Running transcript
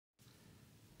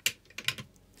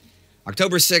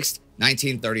October 6th,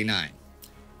 1939.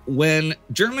 When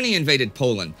Germany invaded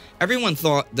Poland, everyone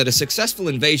thought that a successful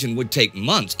invasion would take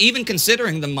months, even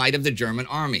considering the might of the German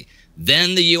army.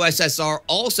 Then the USSR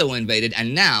also invaded,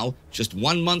 and now, just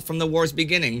 1 month from the war's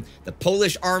beginning, the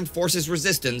Polish armed forces'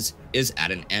 resistance is at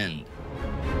an end.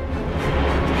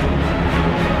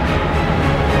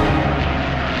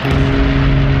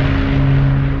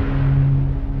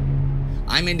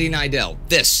 I'm Indy Neidell.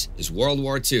 This is World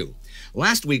War II.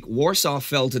 Last week, Warsaw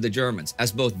fell to the Germans,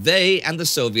 as both they and the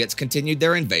Soviets continued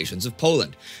their invasions of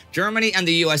Poland. Germany and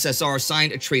the USSR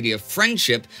signed a treaty of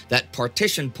friendship that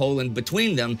partitioned Poland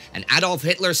between them, and Adolf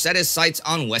Hitler set his sights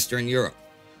on Western Europe.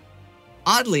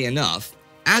 Oddly enough,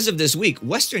 as of this week,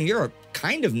 Western Europe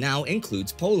kind of now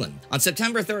includes Poland. On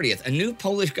September 30th, a new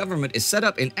Polish government is set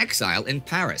up in exile in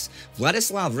Paris.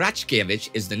 Władysław Raczkiewicz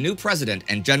is the new president,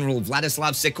 and General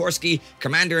Władysław Sikorski,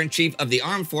 commander-in-chief of the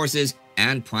armed forces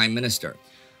and prime minister.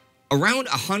 Around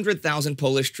 100,000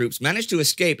 Polish troops managed to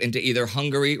escape into either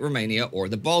Hungary, Romania, or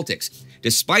the Baltics,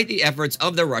 despite the efforts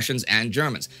of the Russians and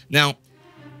Germans. Now,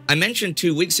 I mentioned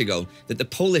 2 weeks ago that the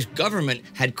Polish government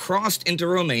had crossed into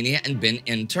Romania and been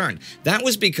interned. That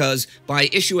was because by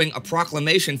issuing a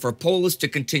proclamation for Poles to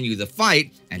continue the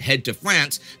fight and head to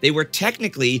France, they were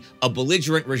technically a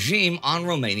belligerent regime on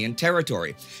Romanian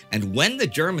territory. And when the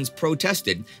Germans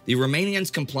protested, the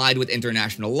Romanians complied with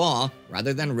international law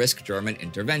rather than risk German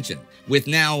intervention. With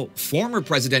now former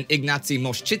President Ignacy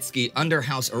Mościcki under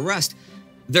house arrest,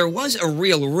 there was a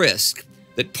real risk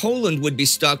that Poland would be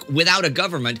stuck without a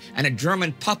government and a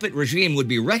German puppet regime would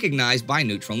be recognized by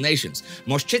neutral nations.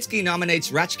 Mościcki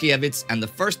nominates Raczkiewicz, and the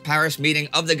first Paris meeting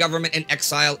of the government in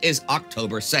exile is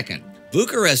October 2nd.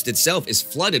 Bucharest itself is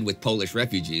flooded with Polish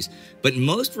refugees, but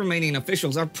most Romanian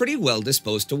officials are pretty well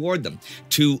disposed toward them.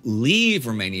 To leave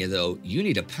Romania, though, you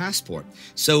need a passport.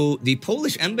 So the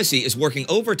Polish embassy is working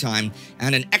overtime,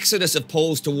 and an exodus of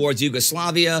Poles towards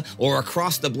Yugoslavia or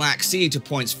across the Black Sea to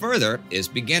points further is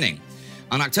beginning.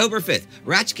 On October 5th,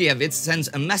 Raczkiewicz sends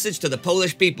a message to the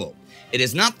Polish people. It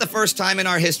is not the first time in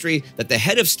our history that the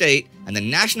head of state and the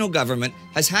national government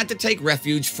has had to take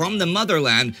refuge from the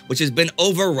motherland, which has been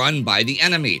overrun by the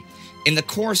enemy. In the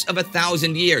course of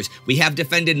 1,000 years, we have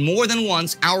defended more than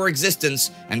once our existence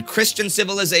and Christian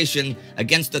civilization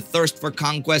against the thirst for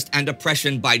conquest and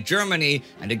oppression by Germany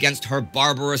and against her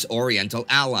barbarous Oriental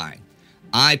ally.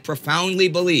 I profoundly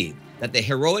believe that the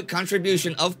heroic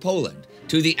contribution of Poland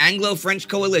to the Anglo-French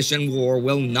coalition war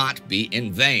will not be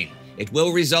in vain. It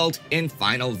will result in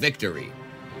final victory.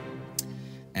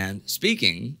 And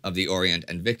speaking of the Orient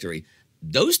and victory,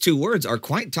 those two words are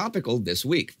quite topical this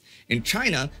week. In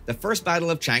China, the First Battle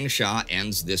of Changsha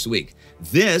ends this week.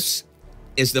 This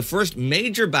is the first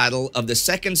major battle of the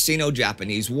Second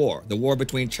Sino-Japanese War, the war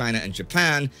between China and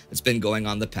Japan that's been going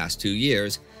on the past 2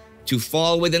 years, to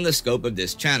fall within the scope of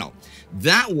this channel.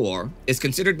 That war is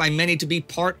considered by many to be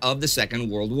part of the Second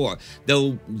World War,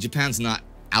 though Japan's not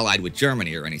allied with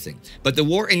Germany or anything. But the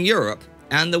war in Europe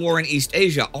and the war in East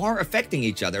Asia are affecting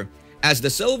each other, as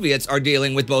the Soviets are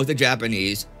dealing with both the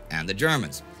Japanese and the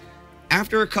Germans.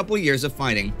 After a couple years of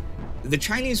fighting, the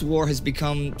Chinese war has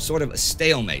become sort of a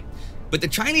stalemate. But the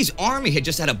Chinese army had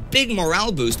just had a big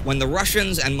morale boost when the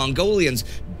Russians and Mongolians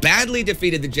badly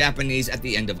defeated the Japanese at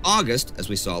the end of August, as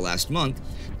we saw last month,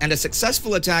 and a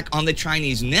successful attack on the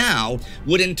Chinese now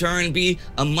would in turn be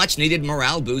a much-needed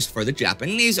morale boost for the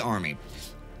Japanese army.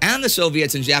 And the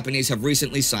Soviets and Japanese have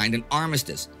recently signed an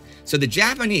armistice. So the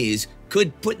Japanese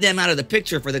could put them out of the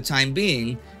picture for the time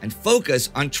being and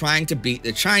focus on trying to beat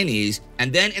the Chinese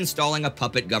and then installing a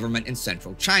puppet government in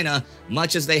central China,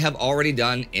 much as they have already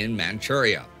done in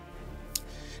Manchuria.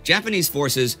 Japanese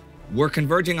forces were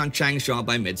converging on Changsha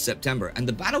by mid-September, and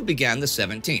the battle began the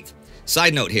 17th.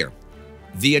 Side note here,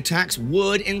 the attacks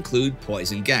would include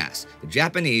poison gas. The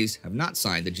Japanese have not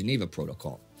signed the Geneva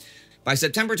Protocol. By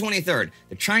September 23rd,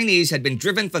 the Chinese had been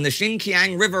driven from the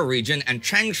Xinjiang River region and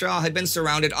Changsha had been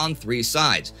surrounded on 3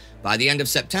 sides. By the end of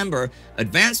September,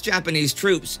 advanced Japanese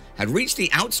troops had reached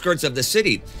the outskirts of the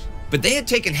city, but they had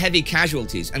taken heavy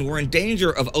casualties and were in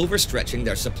danger of overstretching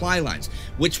their supply lines,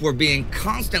 which were being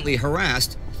constantly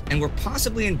harassed and were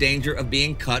possibly in danger of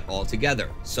being cut altogether,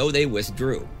 so they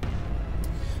withdrew.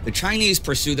 The Chinese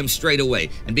pursue them straight away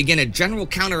and begin a general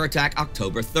counterattack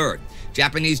October 3rd.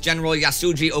 Japanese General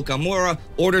Yasuji Okamura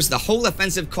orders the whole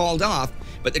offensive called off,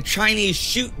 but the Chinese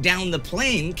shoot down the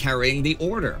plane carrying the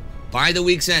order. By the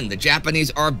week's end, the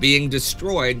Japanese are being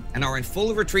destroyed and are in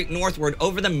full retreat northward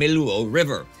over the Miluo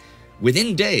River.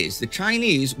 Within days, the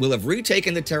Chinese will have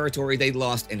retaken the territory they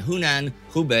lost in Hunan,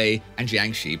 Hubei, and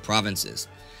Jiangxi provinces.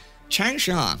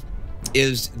 Changsha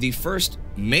is the first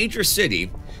major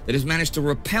city that has managed to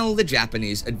repel the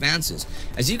Japanese advances.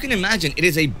 As you can imagine, it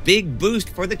is a big boost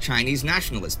for the Chinese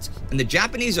nationalists, and the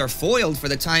Japanese are foiled for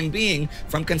the time being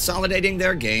from consolidating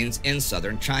their gains in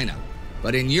southern China.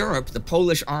 But in Europe, the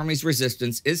Polish army's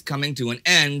resistance is coming to an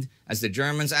end as the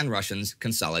Germans and Russians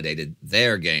consolidated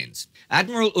their gains.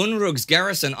 Admiral Unrug's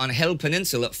garrison on Hel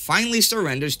Peninsula finally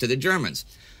surrenders to the Germans.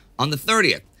 On the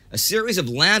 30th, a series of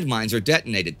landmines are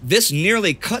detonated. This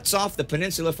nearly cuts off the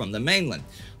peninsula from the mainland.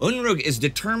 Unrug is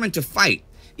determined to fight,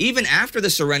 even after the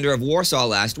surrender of Warsaw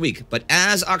last week, but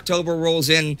as October rolls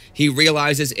in, he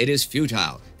realizes it is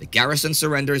futile. The garrison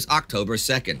surrenders October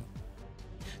 2nd.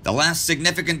 The last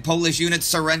significant Polish units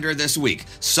surrender this week,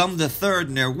 some the 3rd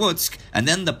near Łódź, and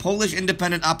then the Polish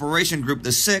Independent Operation Group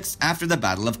the 6th after the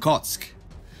Battle of Kotsk.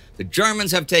 The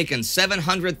Germans have taken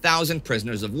 700,000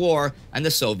 prisoners of war, and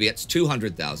the Soviets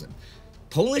 200,000.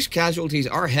 Polish casualties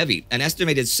are heavy, an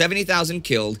estimated 70,000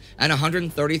 killed and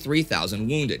 133,000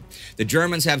 wounded. The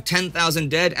Germans have 10,000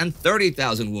 dead and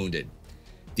 30,000 wounded.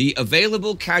 The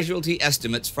available casualty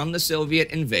estimates from the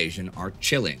Soviet invasion are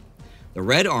chilling. The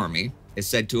Red Army is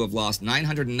said to have lost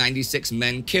 996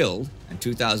 men killed and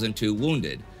 2,002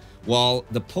 wounded, while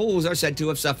the Poles are said to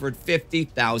have suffered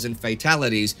 50,000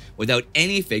 fatalities without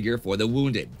any figure for the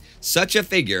wounded. Such a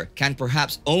figure can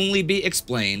perhaps only be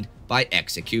explained by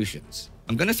executions.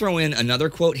 I'm going to throw in another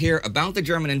quote here about the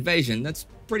German invasion that's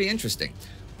pretty interesting.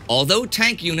 Although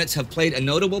tank units have played a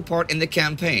notable part in the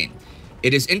campaign,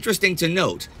 it is interesting to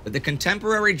note that the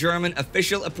contemporary German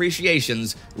official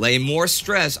appreciations lay more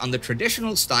stress on the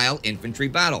traditional style infantry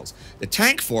battles. The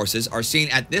tank forces are seen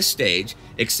at this stage,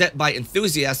 except by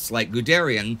enthusiasts like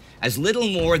Guderian, as little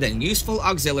more than useful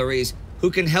auxiliaries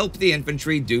who can help the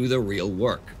infantry do the real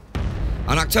work.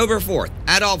 On October 4th,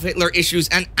 Adolf Hitler issues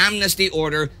an amnesty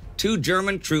order to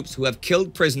German troops who have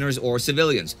killed prisoners or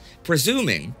civilians,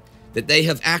 presuming that they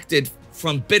have acted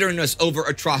from bitterness over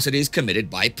atrocities committed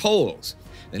by Poles.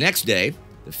 The next day,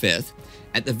 the 5th,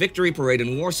 at the Victory Parade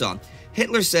in Warsaw,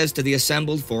 Hitler says to the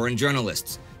assembled foreign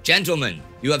journalists, "Gentlemen,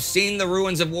 you have seen the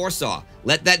ruins of Warsaw.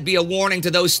 Let that be a warning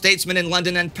to those statesmen in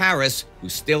London and Paris who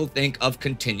still think of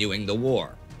continuing the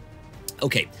war."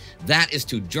 Okay, that is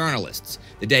to journalists.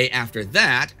 The day after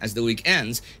that, as the week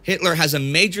ends, Hitler has a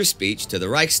major speech to the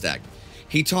Reichstag.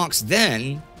 He talks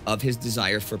then of his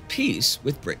desire for peace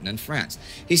with Britain and France.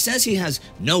 He says he has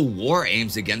no war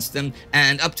aims against them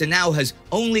and up to now has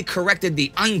only corrected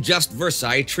the unjust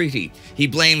Versailles Treaty. He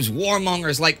blames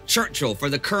warmongers like Churchill for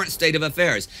the current state of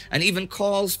affairs and even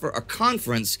calls for a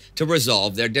conference to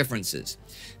resolve their differences.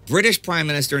 British Prime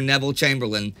Minister Neville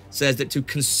Chamberlain says that to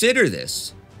consider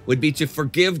this would be to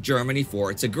forgive Germany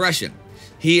for its aggression.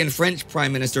 He and French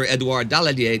Prime Minister Edouard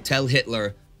Daladier tell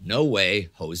Hitler, "No way,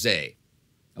 Jose."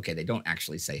 Okay, they don't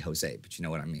actually say Jose, but you know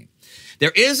what I mean.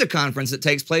 There is a conference that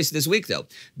takes place this week, though.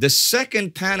 The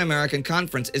second Pan-American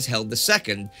Conference is held the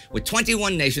 2nd, with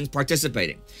 21 nations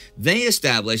participating. They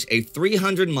establish a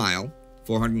 300-mile,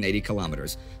 480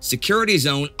 kilometers, security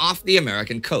zone off the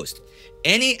American coast.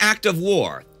 Any act of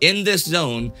war in this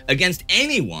zone against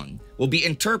anyone will be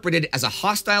interpreted as a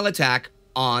hostile attack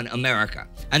on America.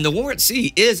 And the war at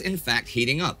sea is, in fact,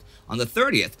 heating up. On the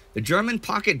 30th, the German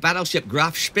pocket battleship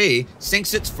Graf Spee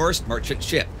sinks its first merchant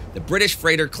ship, the British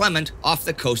freighter Clement, off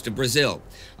the coast of Brazil.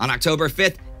 On October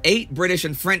 5th, 8 British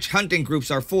and French hunting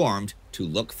groups are formed to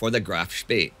look for the Graf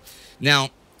Spee.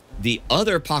 Now, the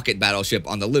other pocket battleship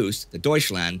on the loose, the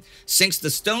Deutschland, sinks the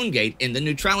Stonegate in the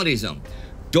neutrality zone.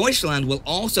 Deutschland will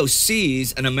also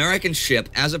seize an American ship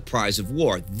as a prize of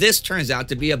war. This turns out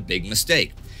to be a big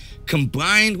mistake.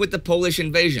 Combined with the Polish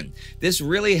invasion, this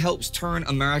really helps turn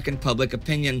American public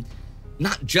opinion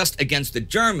not just against the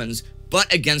Germans,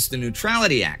 but against the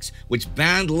Neutrality Acts, which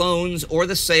banned loans or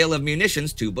the sale of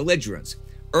munitions to belligerents.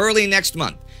 Early next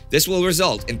month, this will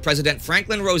result in President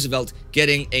Franklin Roosevelt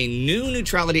getting a new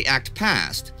Neutrality Act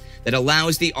passed that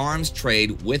allows the arms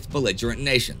trade with belligerent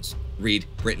nations, read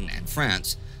Britain and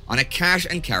France, on a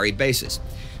cash-and-carry basis.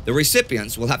 The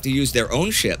recipients will have to use their own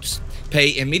ships,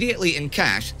 pay immediately in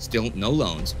cash, still no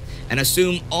loans, and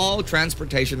assume all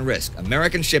transportation risk.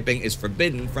 American shipping is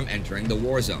forbidden from entering the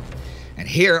war zone. And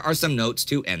here are some notes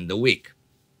to end the week.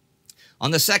 On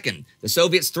the 2nd, the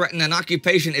Soviets threaten an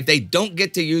occupation if they don't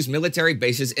get to use military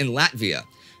bases in Latvia.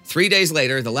 3 days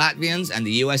later, the Latvians and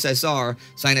the USSR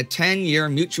sign a 10-year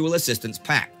mutual assistance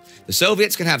pact. The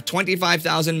Soviets can have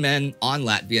 25,000 men on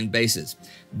Latvian bases.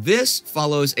 This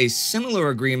follows a similar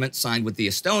agreement signed with the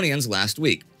Estonians last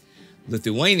week.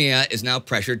 Lithuania is now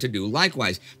pressured to do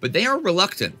likewise, but they are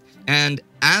reluctant, and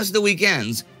as the week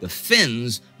ends, the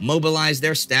Finns mobilize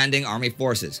their standing army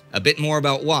forces. A bit more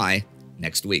about why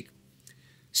next week.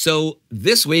 So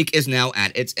this week is now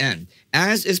at its end,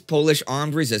 as is Polish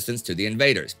armed resistance to the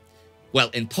invaders. Well,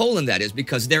 in Poland that is,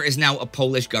 because there is now a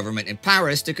Polish government in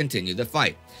Paris to continue the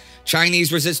fight.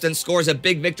 Chinese resistance scores a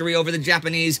big victory over the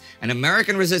Japanese, and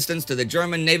American resistance to the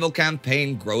German naval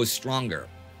campaign grows stronger.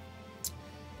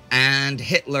 And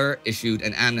Hitler issued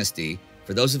an amnesty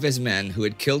for those of his men who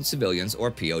had killed civilians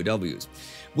or POWs.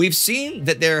 We've seen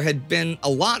that there had been a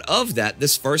lot of that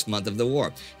this first month of the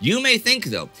war. You may think,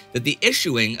 though, that the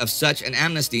issuing of such an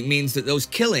amnesty means that those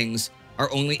killings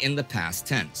are only in the past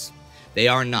tense. They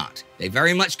are not. They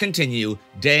very much continue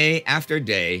day after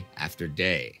day after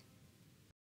day.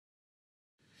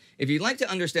 If you'd like to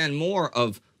understand more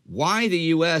of why the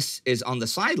U.S. is on the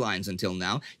sidelines until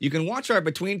now, you can watch our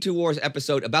Between Two Wars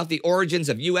episode about the origins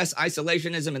of U.S.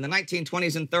 isolationism in the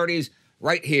 1920s and 30s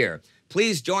right here.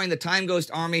 Please join the TimeGhost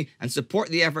army and support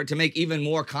the effort to make even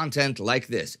more content like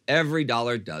this. Every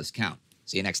dollar does count.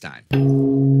 See you next time.